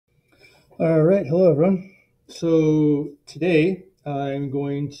All right, hello everyone. So today I'm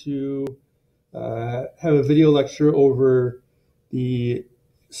going to have a video lecture over the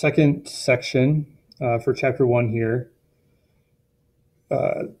second section for chapter one here.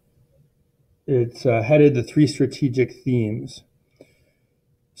 Uh, it's headed the three strategic themes.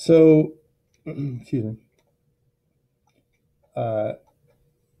 So, excuse me. Uh,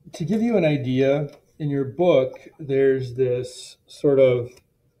 to give you an idea, in your book, there's this sort of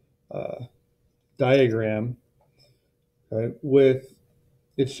uh, diagram, right, with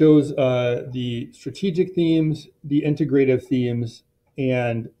it shows the strategic themes, the integrative themes,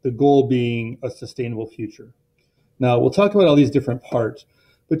 and the goal being a sustainable future. Now, we'll talk about all these different parts,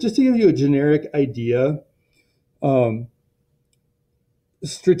 but just to give you a generic idea, um,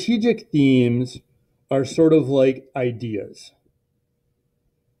 strategic themes are sort of like ideas.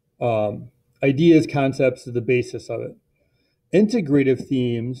 Um, Ideas, concepts, are the basis of it. Integrative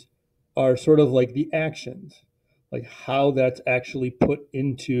themes are sort of like the actions, like how that's actually put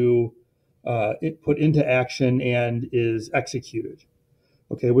into action and is executed.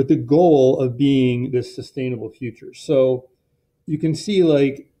 Okay, with the goal of being this sustainable future. So you can see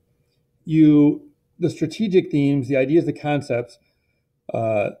the strategic themes, the ideas, the concepts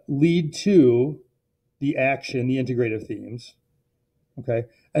lead to the action, the integrative themes. Okay,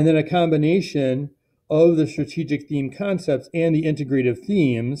 and then a combination of the strategic theme concepts and the integrative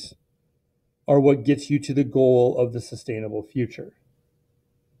themes are what gets you to the goal of the sustainable future.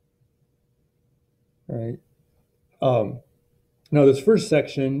 Right. Um, Now, this first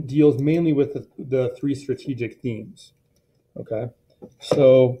section deals mainly with the three strategic themes. Okay.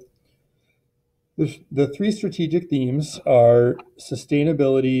 So the three strategic themes are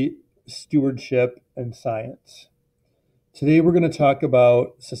sustainability, stewardship, and science. Today, we're going to talk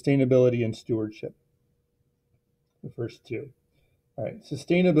about sustainability and stewardship, the first two. All right,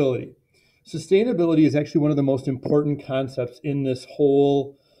 sustainability. Sustainability is actually one of the most important concepts in this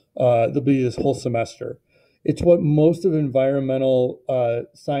whole semester. It's what most of environmental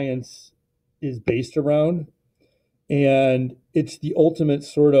science is based around, and it's the ultimate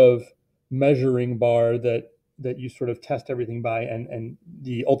sort of measuring bar that you sort of test everything by, and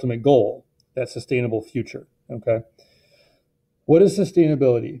the ultimate goal, that sustainable future. Okay, what is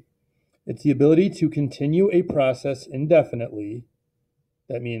sustainability? It's the ability to continue a process indefinitely.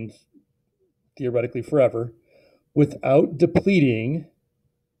 That means theoretically forever, without depleting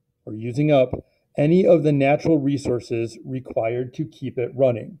or using up any of the natural resources required to keep it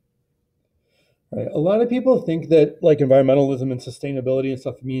running. Right? A lot of people think that like environmentalism and sustainability and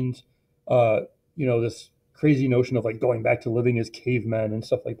stuff means, uh, this crazy notion of like going back to living as cavemen and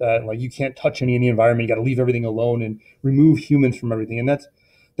stuff like that. And like you can't touch any in the environment, you got to leave everything alone and remove humans from everything. And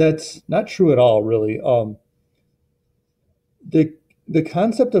that's not true at all, really. The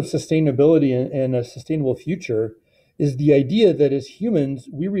concept of sustainability and a sustainable future is the idea that as humans,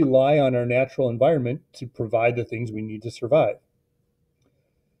 we rely on our natural environment to provide the things we need to survive.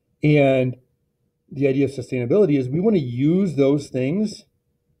 And the idea of sustainability is we want to use those things,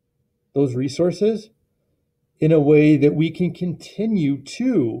 those resources, in a way that we can continue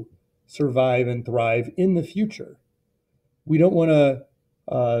to survive and thrive in the future. We don't want to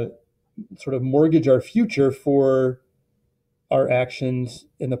sort of mortgage our future for our actions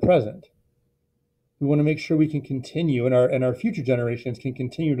in the present. We want to make sure we can continue, and our future generations can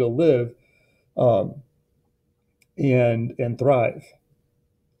continue to live um, and thrive.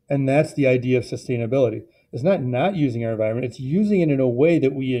 And that's the idea of sustainability. It's not using our environment; it's using it in a way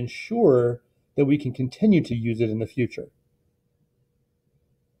that we ensure that we can continue to use it in the future.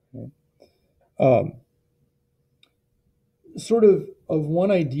 Um, Sort of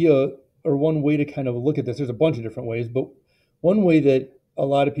one idea or one way to kind of look at this. There's a bunch of different ways, but one way that a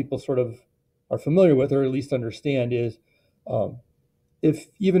lot of people sort of are familiar with, or at least understand, is um, if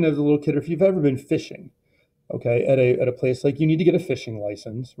even as a little kid, or if you've ever been fishing, okay, at a place, like you need to get a fishing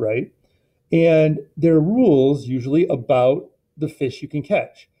license, right? And there are rules usually about the fish you can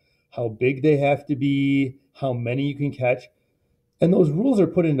catch, how big they have to be, how many you can catch. And those rules are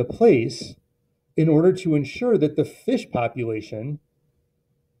put into place in order to ensure that the fish population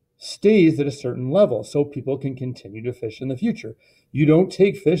stays at a certain level so people can continue to fish in the future. You don't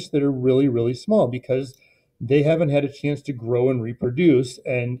take fish that are really, really small because they haven't had a chance to grow and reproduce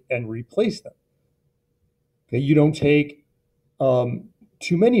and replace them. Okay, you don't take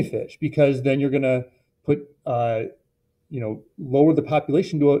too many fish because then you're going to put lower the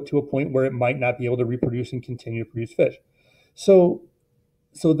population to a point where it might not be able to reproduce and continue to produce fish. So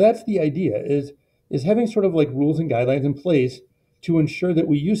that's the idea is having sort of like rules and guidelines in place to ensure that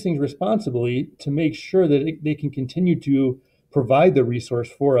we use things responsibly to make sure that they can continue to provide the resource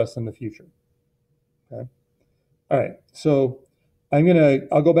for us in the future. Okay. All right. So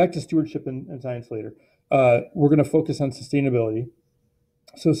I'll go back to stewardship and science later. We're going to focus on sustainability.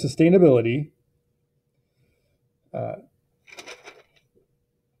 So sustainability, uh,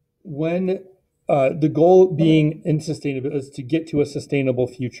 when the goal being in sustainability is to get to a sustainable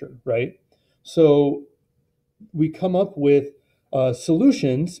future, right? So we come up with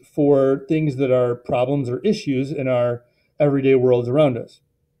solutions for things that are problems or issues in our everyday worlds around us.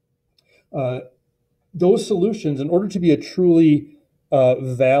 Those solutions, in order to be a truly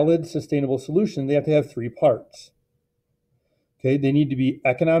valid, sustainable solution, they have to have three parts. Okay, they need to be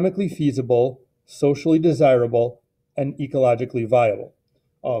economically feasible, socially desirable, and ecologically viable.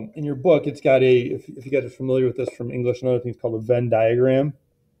 In your book, it's got if you guys are familiar with this from English and other things, called a Venn diagram.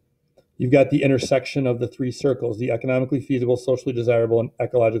 You've got the intersection of the three circles, the economically feasible, socially desirable, and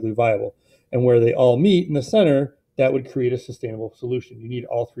ecologically viable. And where they all meet in the center, that would create a sustainable solution. You need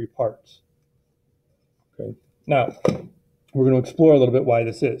all three parts. Okay. Now, we're going to explore a little bit why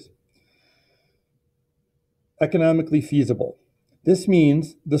this is. Economically feasible. This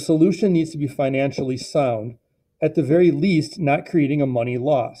means the solution needs to be financially sound, at the very least, not creating a money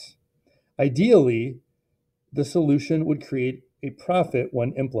loss. Ideally, the solution would create a profit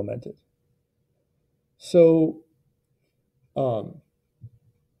when implemented. So,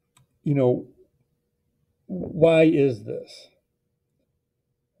 why is this?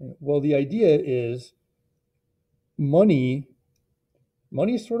 Well, the idea is money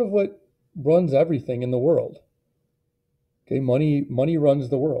is sort of what runs everything in the world. Okay, money runs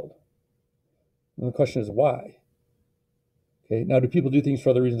the world. And the question is why? Okay, now do people do things for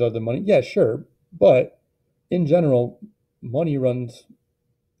other reasons other than money? Yeah, sure. But in general, money runs,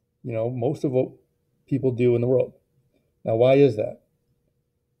 most of what people do in the world. Now, why is that?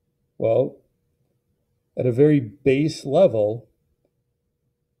 Well, at a very base level,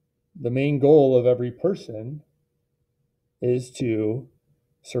 the main goal of every person is to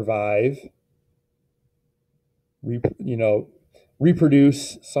survive,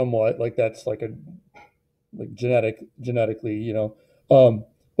 reproduce somewhat, like that's like genetically,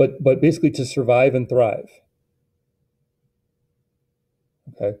 but basically to survive and thrive.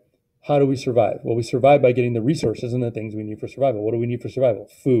 Okay. How do we survive? Well, we survive by getting the resources and the things we need for survival. What do we need for survival?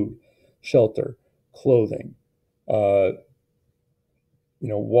 Food, shelter, clothing,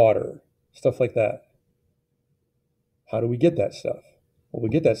 water, stuff like that. How do we get that stuff? Well, we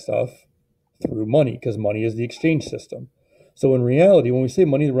get that stuff through money, because money is the exchange system. So in reality, when we say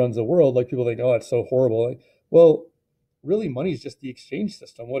money runs the world, like people think, oh, it's so horrible. Well, really, money is just the exchange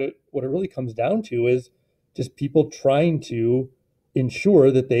system. What it really comes down to is just people trying to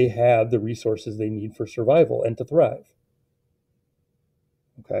ensure that they have the resources they need for survival and to thrive.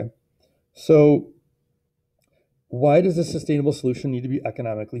 Okay. So why does a sustainable solution need to be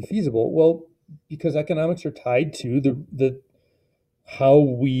economically feasible? Well, because economics are tied to the how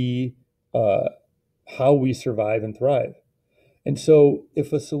we survive and thrive. And so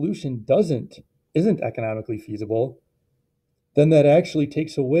if a solution isn't economically feasible, then that actually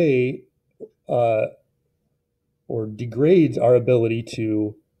takes away or degrades our ability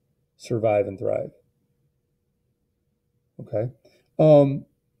to survive and thrive. Okay.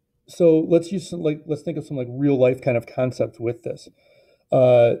 So let's think of some real life kind of concepts with this.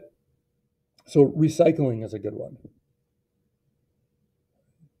 So recycling is a good one.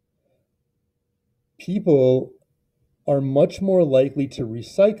 People are much more likely to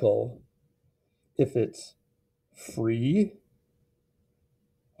recycle if it's free,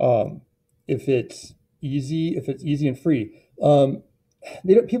 if it's easy and free.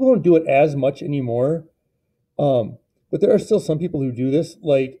 People don't do it as much anymore, but there are still some people who do this.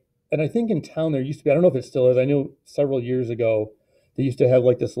 And I think in town there used to be, I don't know if it still is. I know several years ago they used to have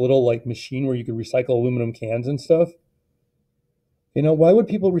this little machine where you could recycle aluminum cans and stuff. Why would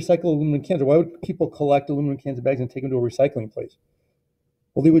people recycle aluminum cans, or why would people collect aluminum cans and bags and take them to a recycling place?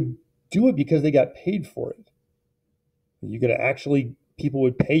 Well, they would do it because they got paid for it. People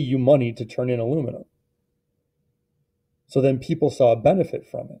would pay you money to turn in aluminum. So then people saw a benefit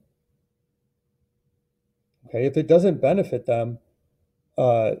from it. Okay, if it doesn't benefit them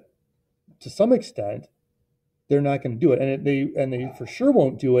to some extent, they're not going to do it, and they for sure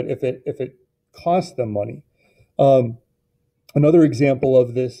won't do it if it costs them money. Another example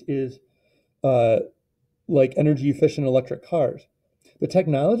of this is energy efficient electric cars. The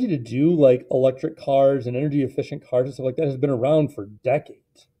technology to do electric cars and energy efficient cars and stuff like that has been around for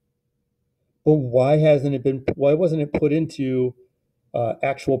decades. But why wasn't it put into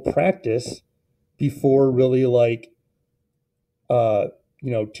actual practice before really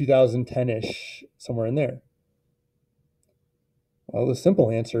 2010-ish, somewhere in there? Well, the simple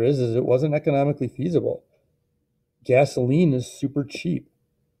answer is it wasn't economically feasible. Gasoline is super cheap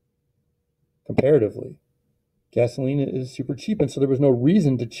comparatively. Gasoline is super cheap, and so there was no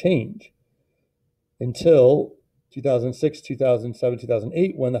reason to change until 2006, 2007,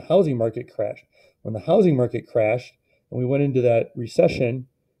 2008, when the housing market crashed. When the housing market crashed and we went into that recession,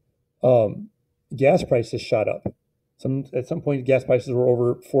 um, gas prices shot up. At some point, gas prices were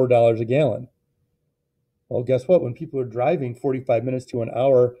over $4 a gallon. Well, guess what? When people are driving 45 minutes to an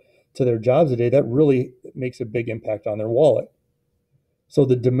hour to their jobs a day, that really makes a big impact on their wallet. So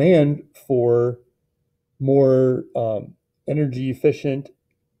the demand for more energy efficient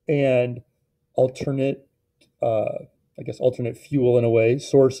and alternate, alternate fuel in a way,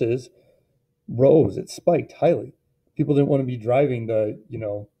 sources rose. It spiked highly. People didn't want to be driving the,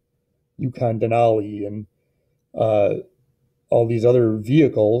 Yukon Denali and all these other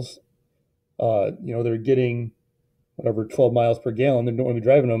vehicles. They're getting whatever 12 miles per gallon. They don't want to be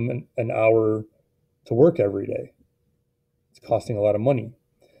driving them an hour to work every day. It's costing a lot of money.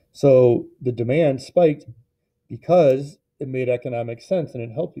 So the demand spiked because it made economic sense and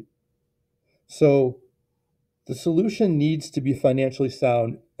it helped you. So the solution needs to be financially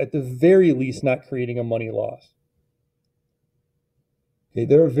sound, at the very least, not creating a money loss. Okay,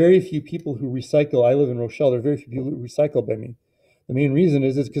 there are very few people who recycle. I live in Rochelle. There are very few people who recycle by me. The main reason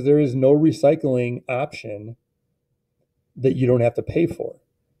is because there is no recycling option that you don't have to pay for.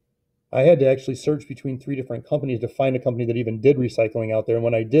 I had to actually search between 3 different companies to find a company that even did recycling out there. And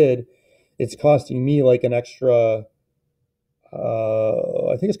when I did, it's costing me like an extra,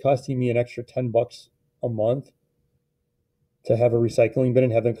 I think it's costing me an extra $10 a month to have a recycling bin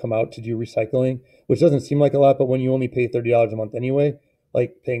and have them come out to do recycling, which doesn't seem like a lot, but when you only pay $30 a month anyway,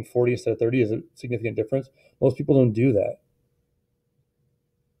 like paying 40 instead of 30 is a significant difference. Most people don't do that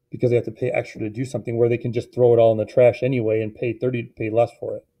because they have to pay extra to do something where they can just throw it all in the trash anyway and pay less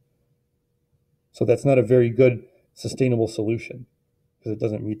for it. So that's not a very good sustainable solution because it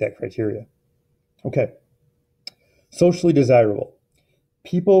doesn't meet that criteria. Okay. Socially desirable.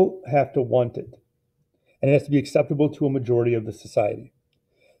 People have to want it, and it has to be acceptable to a majority of the society.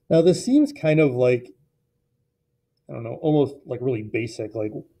 Now, this seems kind of like, I don't know, almost like really basic,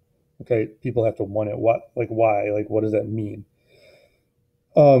 like, okay, people have to want it. What, like, why? Like, what does that mean?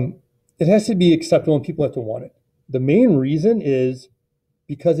 It has to be acceptable and people have to want it. The main reason is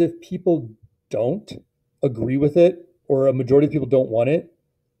because if people don't agree with it, or a majority of people don't want it,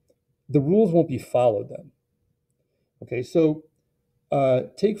 the rules won't be followed then. Okay, so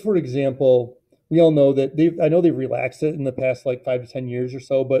take, for example, we all know that I know they've relaxed it in the past like 5 to 10 years or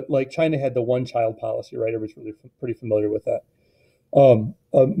so, but like China had the one child policy, right? Everybody's really pretty familiar with that.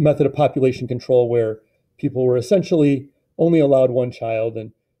 A method of population control where people were essentially only allowed one child,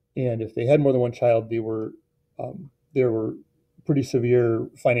 and if they had more than one child, there were pretty severe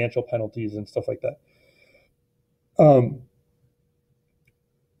financial penalties and stuff like that.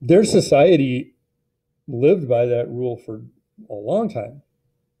 Their society lived by that rule for a long time.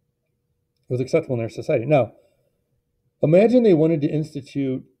 It was acceptable in their society. Now, imagine they wanted to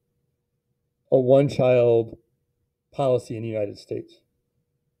institute a one-child policy in the United States.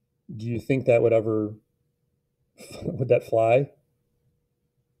 Do you think that would that fly?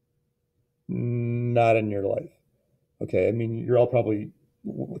 Not in your life. Okay, I mean, you're all probably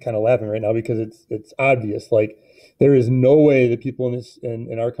kind of laughing right now because it's obvious. Like, there is no way that people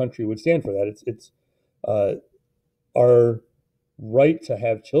in our country would stand for that. It's our right to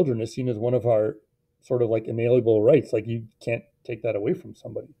have children is seen as one of our sort of like inalienable rights. Like, you can't take that away from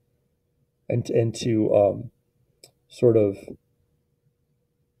somebody, and to sort of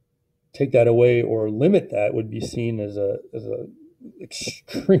take that away or limit that would be seen as a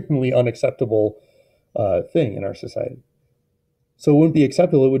extremely unacceptable thing in our society. So it wouldn't be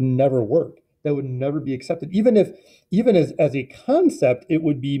acceptable. It would never work. That would never be accepted. Even as a concept, it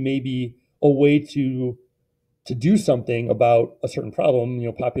would be maybe a way to do something about a certain problem,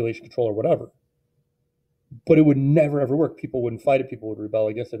 population control or whatever. But it would never ever work. People wouldn't fight it. People would rebel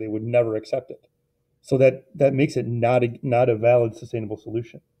against it. They would never accept it. So that makes it not a valid, sustainable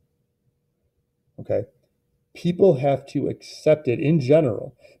solution. Okay, people have to accept it in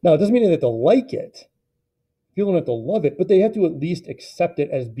general. Now, it doesn't mean that they'll like it. People don't have to love it, but they have to at least accept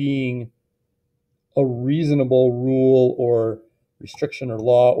it as being a reasonable rule or restriction or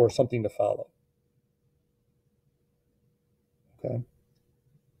law or something to follow. Okay.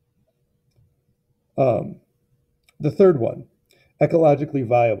 The third one, ecologically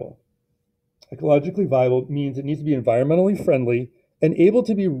viable. Ecologically viable means it needs to be environmentally friendly and able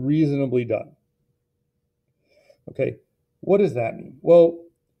to be reasonably done. Okay, what does that mean? Well,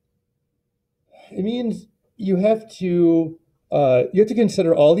 it means you have to you have to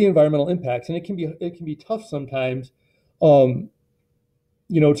consider all the environmental impacts, and it can be tough sometimes, um,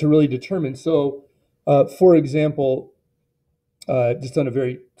 to really determine. So, for example, just on a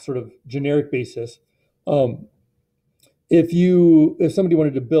very sort of generic basis, um, if somebody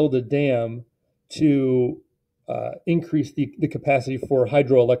wanted to build a dam to increase the capacity for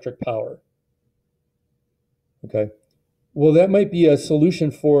hydroelectric power, okay, well, that might be a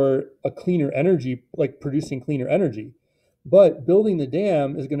solution for a cleaner energy, like producing cleaner energy. But building the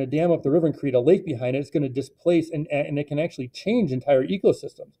dam is going to dam up the river and create a lake behind it. It's going to displace and it can actually change entire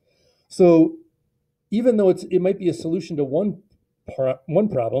ecosystems. So even though it might be a solution to one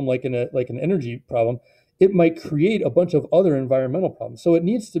problem, like like an energy problem, it might create a bunch of other environmental problems. So it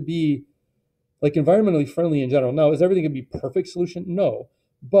needs to be like environmentally friendly in general. Now, is everything going to be perfect solution? No,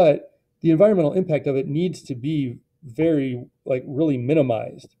 but the environmental impact of it needs to be very like really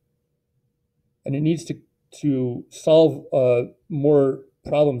minimized, and it needs to solve more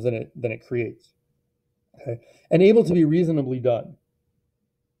problems than it creates. Okay, and able to be reasonably done.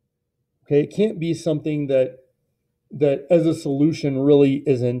 Okay, it can't be something that as a solution really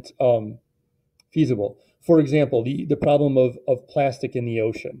isn't feasible. For example, the problem of plastic in the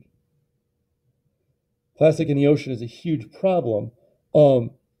ocean. Plastic in the ocean is a huge problem,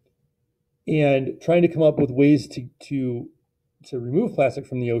 um, and trying to come up with ways to remove plastic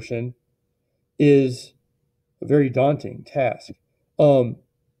from the ocean is a very daunting task. Um,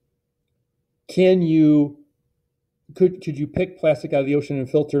 can you could you pick plastic out of the ocean and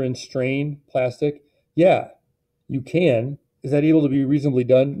filter and strain plastic? Yeah, you can. Is that able to be reasonably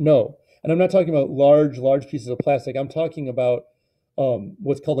done? No. And I'm not talking about large pieces of plastic. I'm talking about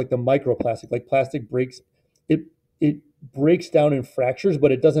what's called like the microplastic. Like plastic breaks, it it breaks down in fractures,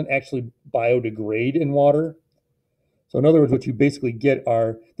 but it doesn't actually biodegrade in water. So in other words, what you basically get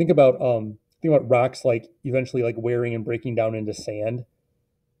are think about rocks like eventually like wearing and breaking down into sand.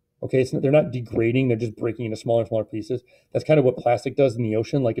 Okay, so they're not degrading; they're just breaking into smaller and smaller pieces. That's kind of what plastic does in the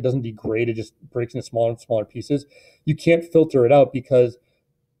ocean. Like it doesn't degrade; it just breaks into smaller and smaller pieces. You can't filter it out because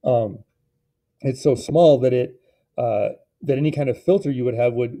um, it's so small that it that any kind of filter you would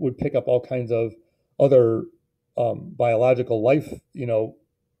have would pick up all kinds of other biological life,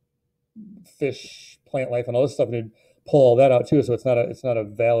 fish, plant life, and all this stuff, and it'd pull all that out too. So it's not a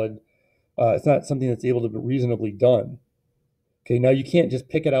valid it's not something that's able to be reasonably done. Okay, now you can't just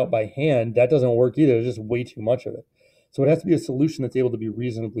pick it out by hand. That doesn't work either. There's just way too much of it. So it has to be a solution that's able to be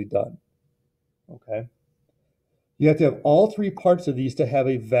reasonably done. Okay. You have to have all three parts of these to have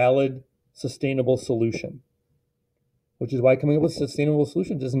a valid, sustainable solution, which is why coming up with sustainable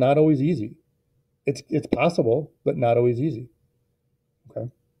solutions is not always easy. It's possible, but not always easy. Okay.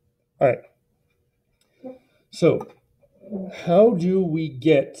 All right. So how do we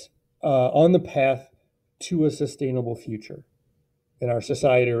get on the path to a sustainable future in our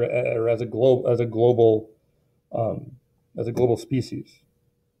society or as a global species?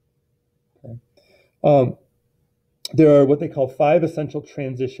 Okay. There are what they call 5 essential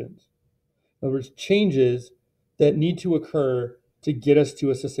transitions. In other words, changes that need to occur to get us to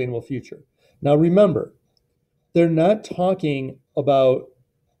a sustainable future. Now, remember, they're not talking about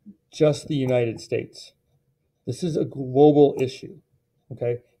just the United States. This is a global issue.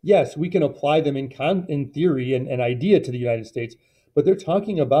 Okay. Yes, we can apply them in theory and idea to the United States, but they're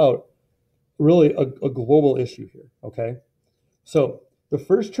talking about really a global issue here. Okay. So the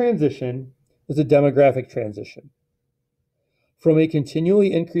first transition is a demographic transition from a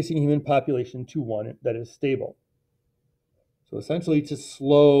continually increasing human population to one that is stable. So essentially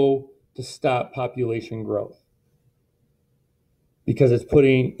to stop population growth. Because it's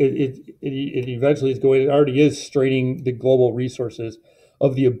putting it eventually is going, it already is straining the global resources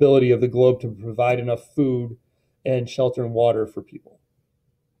of the ability of the globe to provide enough food and shelter and water for people.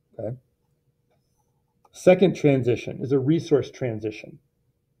 Okay. Second transition is a resource transition.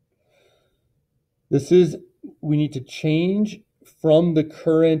 We need to change from the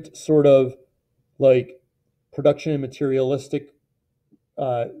current sort of like production and materialistic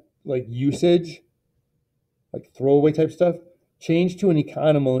like usage, like throwaway type stuff, change to an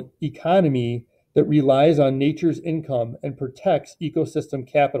economy that relies on nature's income and protects ecosystem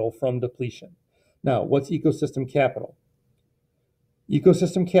capital from depletion. Now, what's ecosystem capital?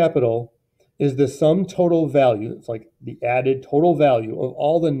 Ecosystem capital is the sum total value, it's like the added total value of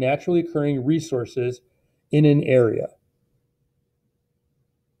all the naturally occurring resources in an area.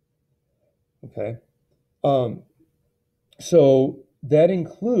 Okay. So that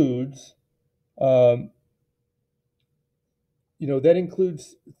includes that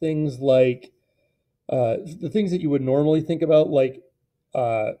includes things like the things that you would normally think about, like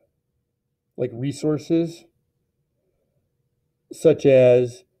resources, such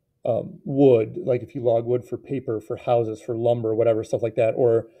as wood, like if you log wood for paper, for houses, for lumber, whatever, stuff like that.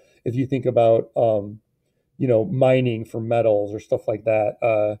 Or if you think about, mining for metals or stuff like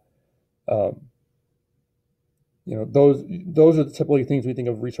that. Um, those are the typically things we think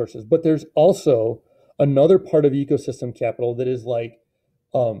of resources. But there's also another part of ecosystem capital that is like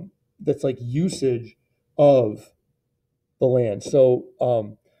that's like usage of the land. So,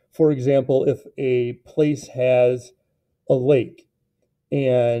 for example, if a place has a lake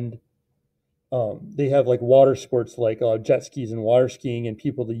and they have like water sports like jet skis and water skiing and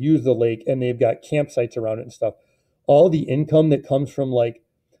people to use the lake and they've got campsites around it and stuff, all the income that comes from like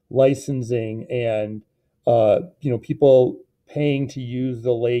licensing and people paying to use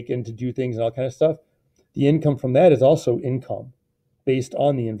the lake and to do things and all kind of stuff, the income from that is also income based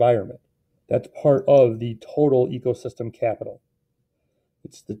on the environment. That's part of the total ecosystem capital.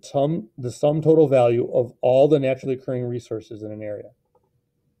 It's the sum total value of all the naturally occurring resources in an area.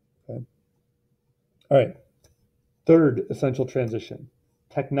 Okay. All right. Third essential transition,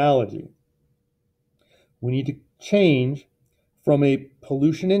 technology. We need to change from a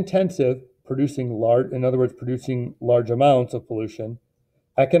pollution intensive, producing large amounts of pollution,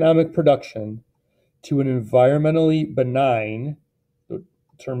 economic production, to an environmentally benign, the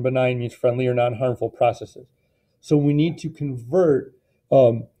term benign means friendly or non-harmful processes. So we need to convert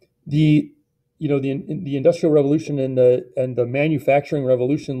the industrial revolution and the manufacturing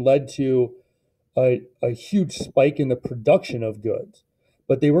revolution led to a huge spike in the production of goods,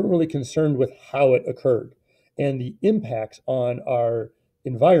 but they weren't really concerned with how it occurred and the impacts on our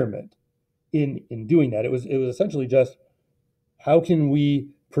environment in doing that. It was essentially just how can we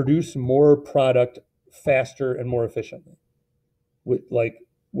produce more product faster and more efficiently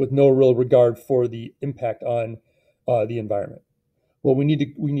with no real regard for the impact on the environment. Well, we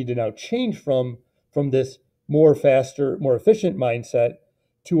need to now change from this more faster, more efficient mindset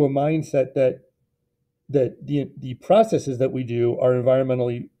to a mindset that the processes that we do are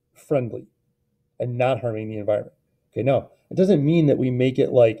environmentally friendly and not harming the environment. Okay, no, it doesn't mean that we make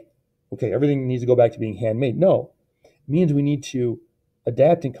it like, okay, everything needs to go back to being handmade. No, it means we need to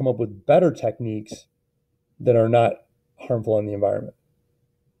adapt and come up with better techniques that are not harmful on the environment.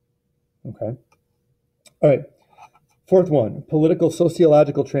 Okay. All right. Fourth one, political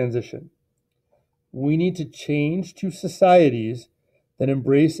sociological transition. We need to change to societies that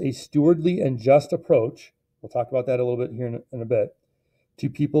embrace a stewardly and just approach. We'll talk about that a little bit here in a bit, to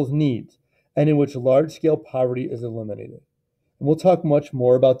people's needs, and in which large-scale poverty is eliminated. And we'll talk much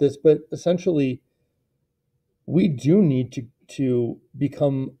more about this, but essentially, we do need to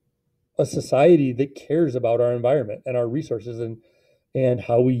become a society that cares about our environment and our resources and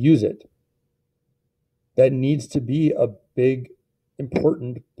how we use it. That needs to be a big,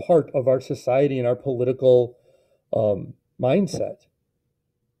 important part of our society and our political mindset.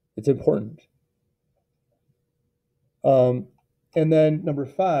 It's important. And then number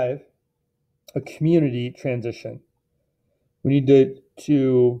 5, a community transition. We need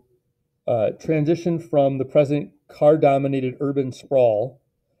to transition from the present car-dominated urban sprawl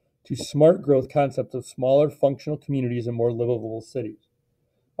to smart growth concepts of smaller functional communities and more livable cities.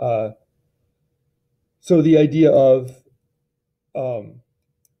 So the idea of,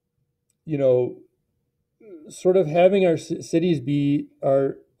 sort of having our cities be,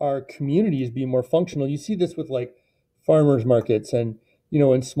 our communities be more functional. You see this with like farmers markets and,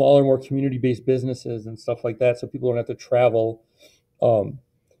 and smaller, more community-based businesses and stuff like that. So people don't have to travel,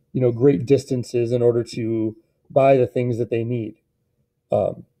 great distances in order to buy the things that they need.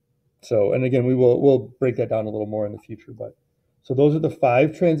 And again, we'll break that down a little more in the future, but so those are the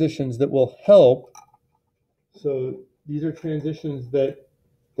 5 transitions that will help. So these are transitions that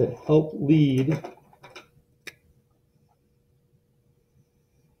help lead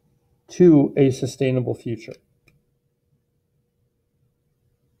to a sustainable future.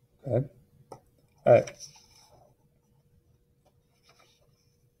 Okay. All right.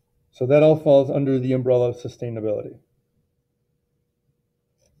 So that all falls under the umbrella of sustainability.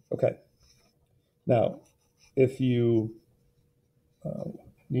 Okay. Now, if you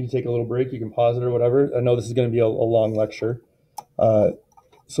need to take a little break, you can pause it or whatever. I know this is going to be a long lecture.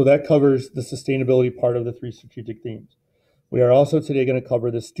 So that covers the sustainability part of the 3 strategic themes. We are also today going to cover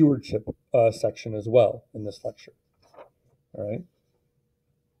the stewardship section as well in this lecture. All right.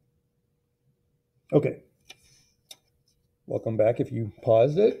 Okay. Welcome back if you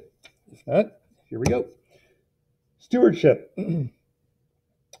paused it. If not, here we go. Stewardship.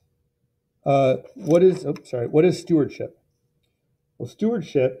 What is stewardship? Well,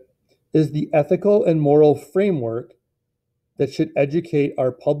 stewardship is the ethical and moral framework that should educate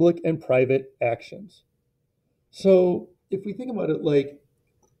our public and private actions. So, if we think about it, like,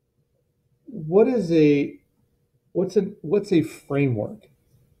 what is a what's a framework?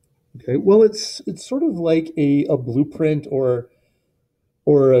 Okay, well, it's sort of like a blueprint or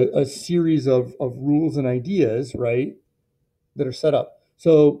a series of rules and ideas, right, that are set up.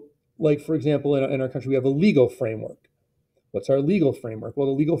 So, like, for example, in our country, we have a legal framework. What's our legal framework? Well,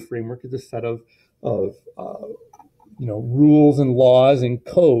 the legal framework is a set of rules and laws and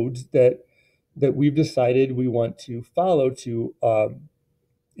codes that we've decided we want to follow to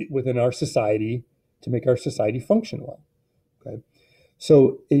within our society to make our society function well. Okay,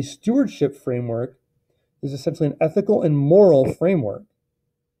 so a stewardship framework is essentially an ethical and moral framework.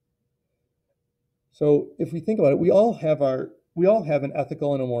 So if we think about it, we all have an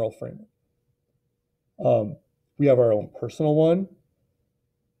ethical and a moral framework. We have our own personal one,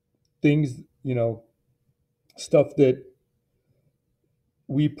 things, stuff that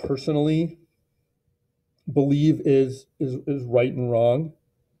we personally believe is right and wrong.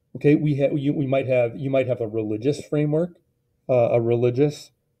 Okay, we might have you might have a religious framework, a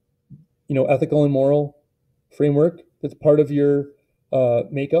religious, ethical and moral framework that's part of your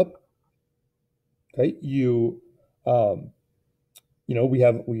makeup. Okay, um,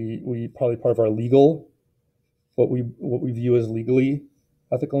 we probably part of our legal, what we view as legally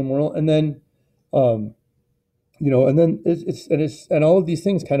ethical and moral, and then um, and then it's all of these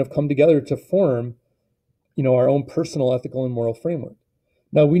things kind of come together to form our own personal ethical and moral framework.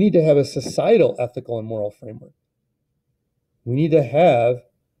 Now we need to have a societal ethical and moral framework. We need to have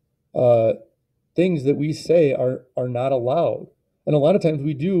uh, things that we say are not allowed, and a lot of times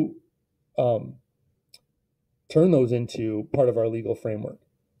we do um, turn those into part of our legal framework,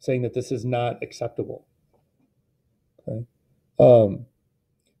 saying that this is not acceptable. Okay, um,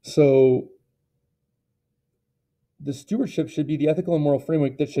 so the stewardship should be the ethical and moral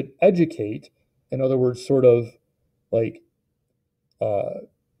framework that should educate, in other words, sort of like uh,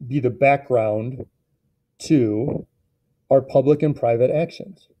 be the background to our public and private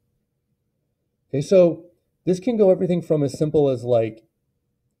actions. Okay, so this can go everything from as simple as like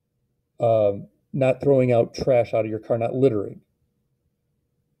not throwing out trash out of your car, not littering,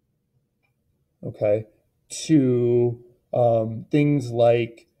 okay, to things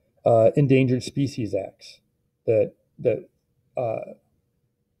like endangered species acts that that uh,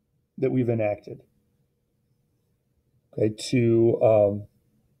 that we've enacted, okay, to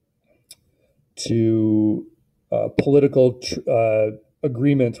political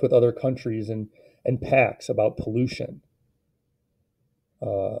agreements with other countries and pacts about pollution,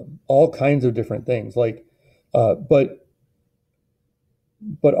 all kinds of different things. Like, but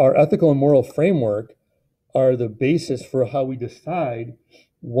our ethical and moral framework are the basis for how we decide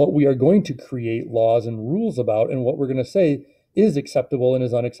what we are going to create laws and rules about, and what we're going to say is acceptable and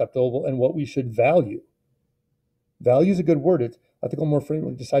is unacceptable, and what we should value. Value is a good word. It's ethical moral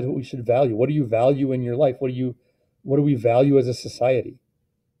framework decides what we should value. What do you value in your life? What do we value as a society?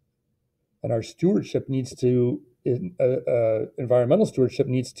 And our stewardship needs to environmental stewardship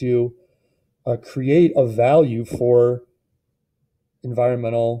needs to create a value for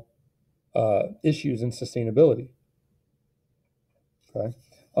environmental issues and sustainability. Okay.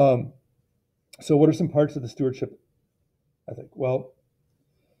 Um, so what are some parts of the stewardship ethic? Well,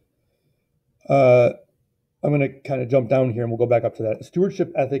 uh, I'm going to kind of jump down here and we'll go back up to that. The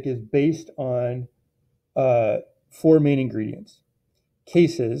stewardship ethic is based on uh, four main ingredients: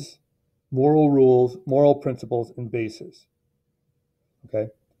 cases, moral rules, moral principles, and bases.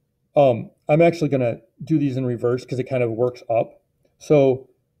 Okay. I'm actually going to do these in reverse because it kind of works up. So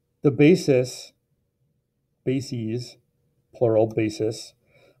the bases, plural basis,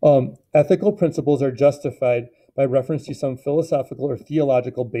 ethical principles are justified by reference to some philosophical or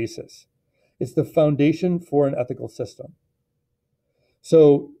theological basis. It's the foundation for an ethical system.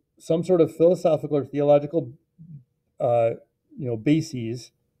 So some sort of philosophical or theological,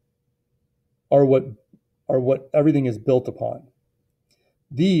 bases are what everything is built upon.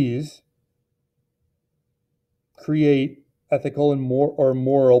 These create ethical and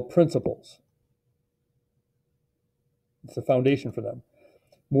moral principles. It's the foundation for them.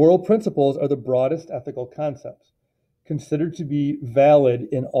 Moral principles are the broadest ethical concepts, considered to be valid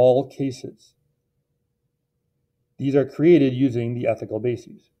in all cases. These are created using the ethical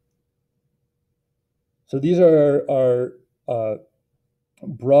bases. So these are our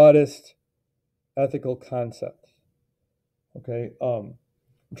broadest ethical concepts. Okay, I'm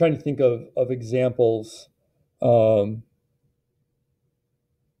trying to think of examples.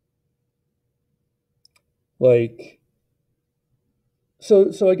 Like,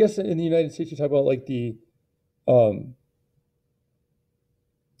 so I guess in the United States you talk about like um,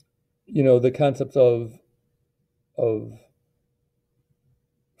 the concept of of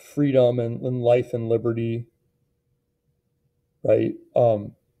freedom and life and liberty, right?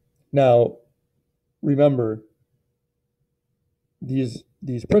 Now, remember these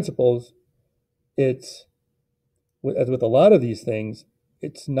principles. It's as with a lot of these things,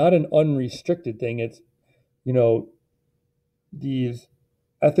 it's not an unrestricted thing. It's you know these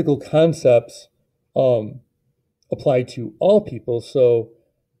ethical concepts apply to all people. So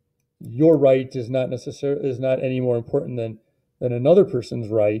your right is not any more important than another person's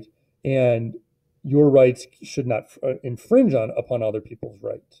right, and your rights should not infringe on upon other people's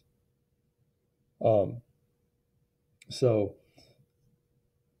rights. Um, so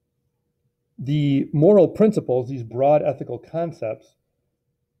the moral principles, these broad ethical concepts,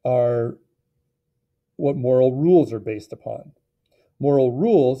 are what moral rules are based upon. Moral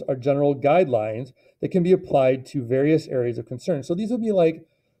rules are general guidelines that can be applied to various areas of concern. So these would be like,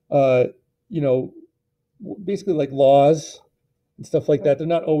 uh, you know, basically like laws and stuff like that. They're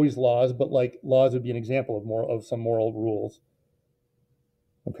not always laws, but like laws would be an example of some moral rules.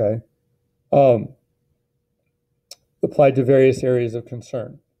 Okay, um, applied to various areas of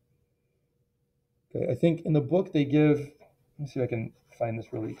concern. Okay, I think in the book they give. Let me see if I can find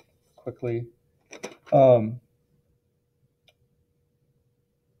this really quickly. Um,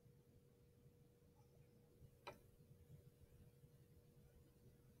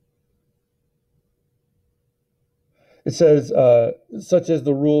 It says, such as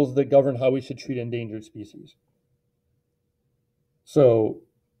the rules that govern how we should treat endangered species. So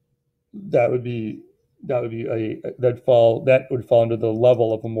that would be that would be that would fall under the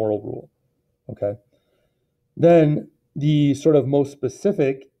level of a moral rule. Okay. Then the sort of most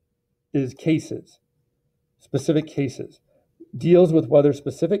specific is cases. Specific cases deals with whether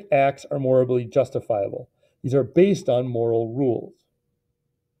specific acts are morally justifiable. These are based on moral rules.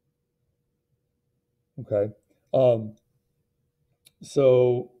 Okay.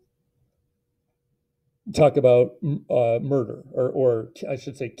 So talk about murder, or I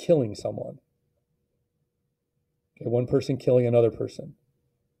should say killing someone. Okay, one person killing another person.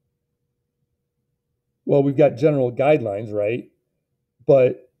 Well, we've got general guidelines, right?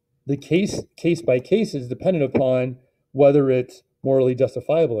 But the case by case is dependent upon whether it's morally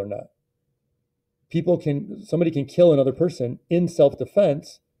justifiable or not. Somebody can kill another person in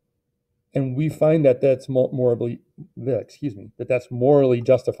self-defense, and we find that that's morally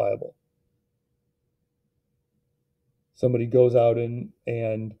justifiable. Somebody goes out and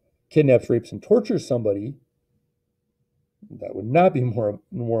kidnaps, rapes, and tortures somebody, that would not be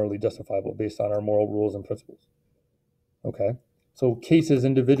morally justifiable based on our moral rules and principles. Okay, so cases,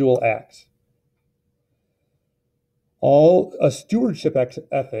 individual acts. All a stewardship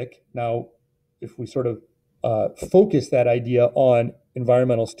ethic. Now, if we sort of focus that idea on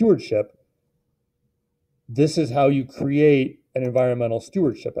environmental stewardship, this is how you create an environmental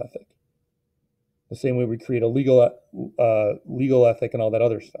stewardship ethic. The same way we create a legal ethic and all that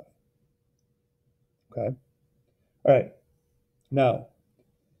other stuff. Okay. All right. Now,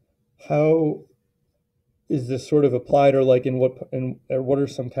 how is this sort of applied, or like or what are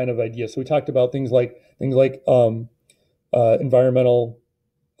some kind of ideas? So we talked about things like environmental,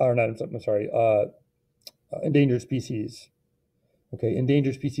 or not, I'm sorry, endangered species. Okay,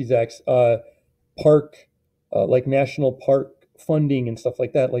 endangered species acts, park, like national park funding and stuff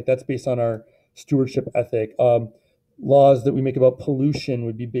like that. Like that's based on our stewardship ethic. Laws that we make about pollution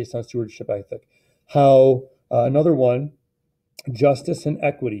would be based on stewardship ethic. How another one, justice and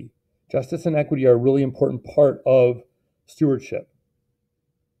equity. Justice and equity are a really important part of stewardship.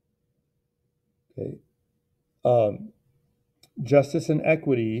 Okay. Justice and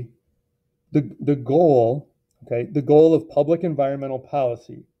equity, the goal of public environmental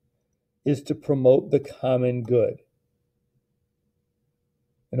policy is to promote the common good.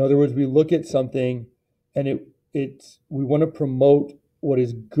 In other words, we look at something and we want to promote what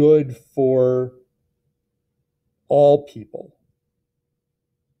is good for all people,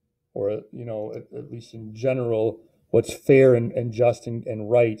 or at least in general, what's fair and just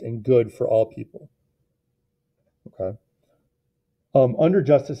and right and good for all people. Okay. Under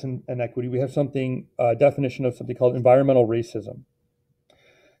justice and equity, we have definition of something called environmental racism.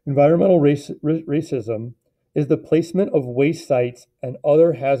 Environmental racism is the placement of waste sites and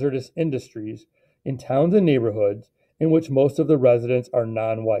other hazardous industries in towns and neighborhoods in which most of the residents are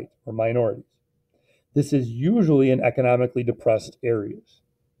non-white or minorities. This is usually in economically depressed areas.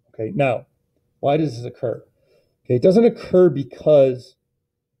 Okay, now, why does this occur? Okay, it doesn't occur because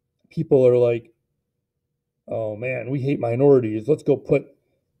people are like, oh man, we hate minorities. Let's go put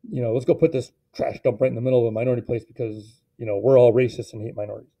this trash dump right in the middle of a minority place because, we're all racist and hate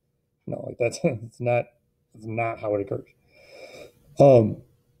minorities. No, like that's it's not It's not how it occurs. Um,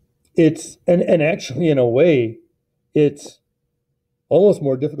 it's and actually in a way, it's almost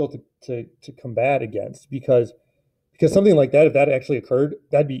more difficult to combat against because something like that, if that actually occurred,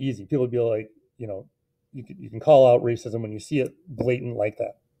 that'd be easy. People would be like, you can call out racism when you see it blatant like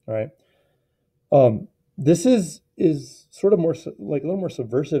that. All right. This is sort of more like a little more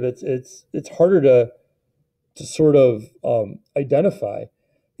subversive. It's harder to sort of identify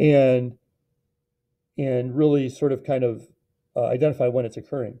and really sort of kind of identify when it's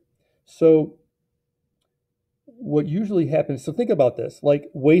occurring. So what usually happens, so think about this, like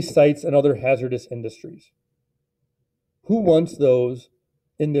waste sites and other hazardous industries. Who wants those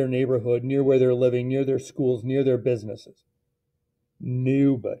in their neighborhood, near where they're living, near their schools, near their businesses?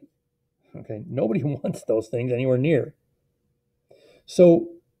 Nobody. Okay, nobody wants those things anywhere near. So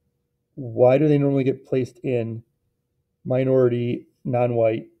why do they normally get placed in minority,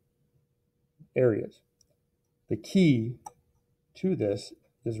 non-white areas? The key to this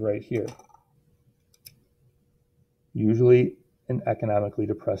is right here. Usually in economically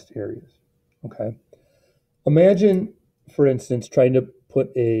depressed areas. Okay. Imagine, for instance, trying to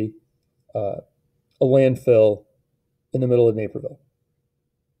put a landfill in the middle of Naperville.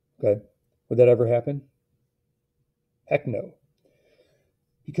 Okay. Would that ever happen? Heck no.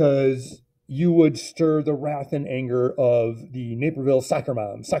 Because you would stir the wrath and anger of the Naperville soccer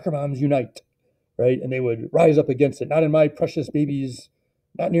moms. Soccer moms unite, right? And they would rise up against it. Not in my precious baby's,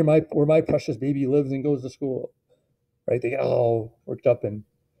 not near where my precious baby lives and goes to school, right? They get all worked up and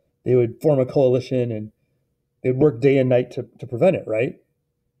they would form a coalition and they'd work day and night to prevent it, right?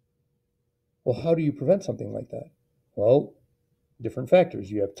 Well, how do you prevent something like that? Well, different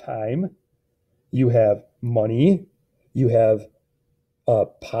factors. You have time, you have money, you have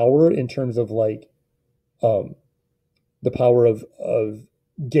power in terms of like the power of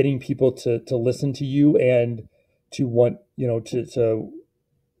getting people to listen to you and to want, to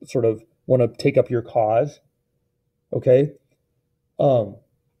sort of want to take up your cause. Okay.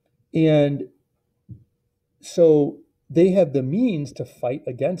 And so they have the means to fight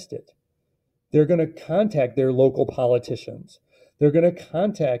against it. They're going to contact their local politicians. They're going to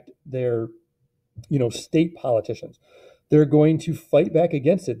contact their, state politicians. They're going to fight back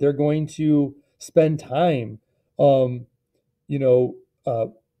against it. They're going to spend time, talking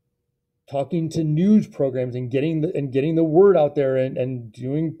to news programs and getting the word out there and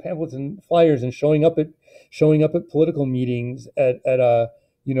doing pamphlets and flyers and showing up at political meetings at town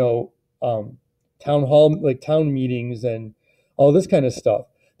hall, like town meetings and all this kind of stuff.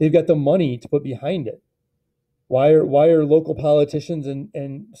 They've got the money to put behind it. Why are local politicians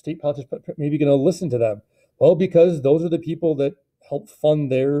and state politicians maybe going to listen to them? Well, because those are the people that help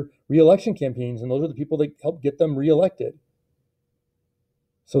fund their reelection campaigns, and those are the people that help get them reelected.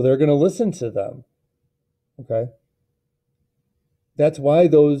 So they're going to listen to them. Okay. That's why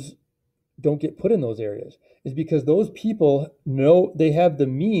those don't get put in those areas, is because those people know they have the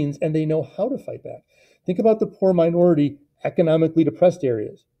means and they know how to fight back. Think about the poor minority, economically depressed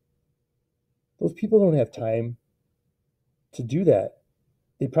areas. Those people don't have time to do that.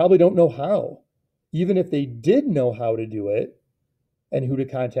 They probably don't know how. Even if they did know how to do it and who to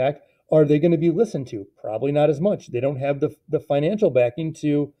contact, are they going to be listened to? Probably not as much. They don't have the financial backing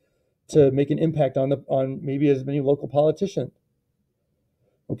to make an impact on maybe as many local politicians.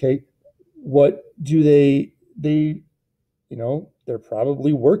 Okay, what do they're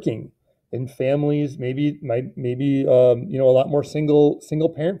probably working in families, maybe a lot more single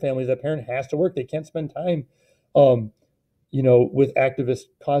parent families. That parent has to work. They can't spend time with activist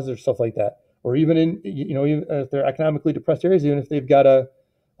causes or stuff like that. Or even even if they're economically depressed areas, even if they've got a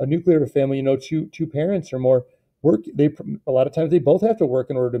nuclear family, two parents or more, a lot of times they both have to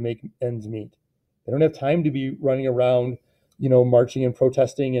work in order to make ends meet. They don't have time to be running around, marching and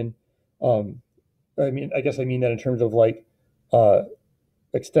protesting. And I guess I mean that in terms of like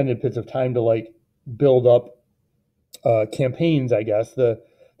extended periods of time to like build up campaigns. I guess the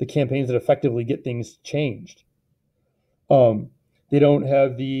campaigns that effectively get things changed. They don't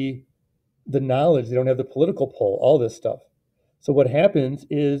have the knowledge. They don't have the political pull. All this stuff. So what happens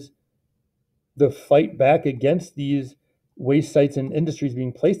is the fight back against these waste sites and industries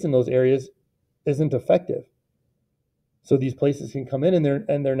being placed in those areas isn't effective. So these places can come in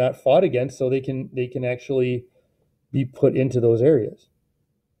and they're not fought against, so they can actually be put into those areas.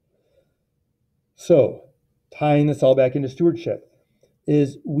 So tying this all back into stewardship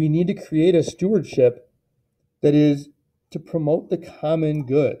is we need to create a stewardship that is to promote the common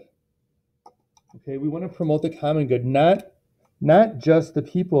good. Okay, we want to promote the common good, not just the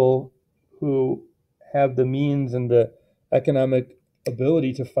people who have the means and the economic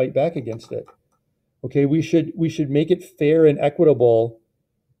ability to fight back against it. Okay, we should make it fair and equitable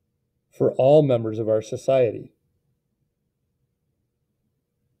for all members of our society.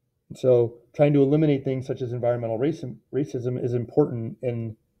 So trying to eliminate things such as environmental racism is important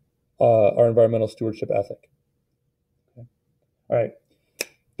in our environmental stewardship ethic. Okay. All right.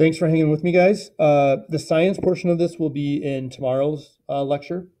 Thanks for hanging with me, guys. The science portion of this will be in tomorrow's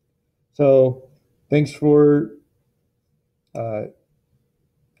lecture. So thanks for uh,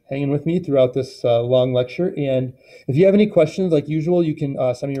 hanging with me throughout this long lecture. And if you have any questions, like usual, you can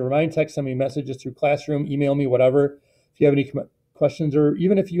send me a remind text, send me messages through Classroom, email me, whatever. If you have any questions, or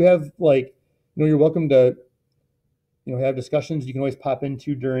even if you have you're welcome to, have discussions. You can always pop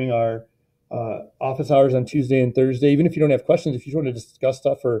into during our office hours on Tuesday and Thursday. Even if you don't have questions, if you just want to discuss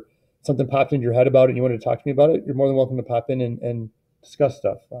stuff or something popped into your head about it and you wanted to talk to me about it, you're more than welcome to pop in and discuss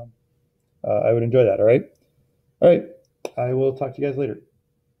stuff. I would enjoy that. All right. All right. I will talk to you guys later.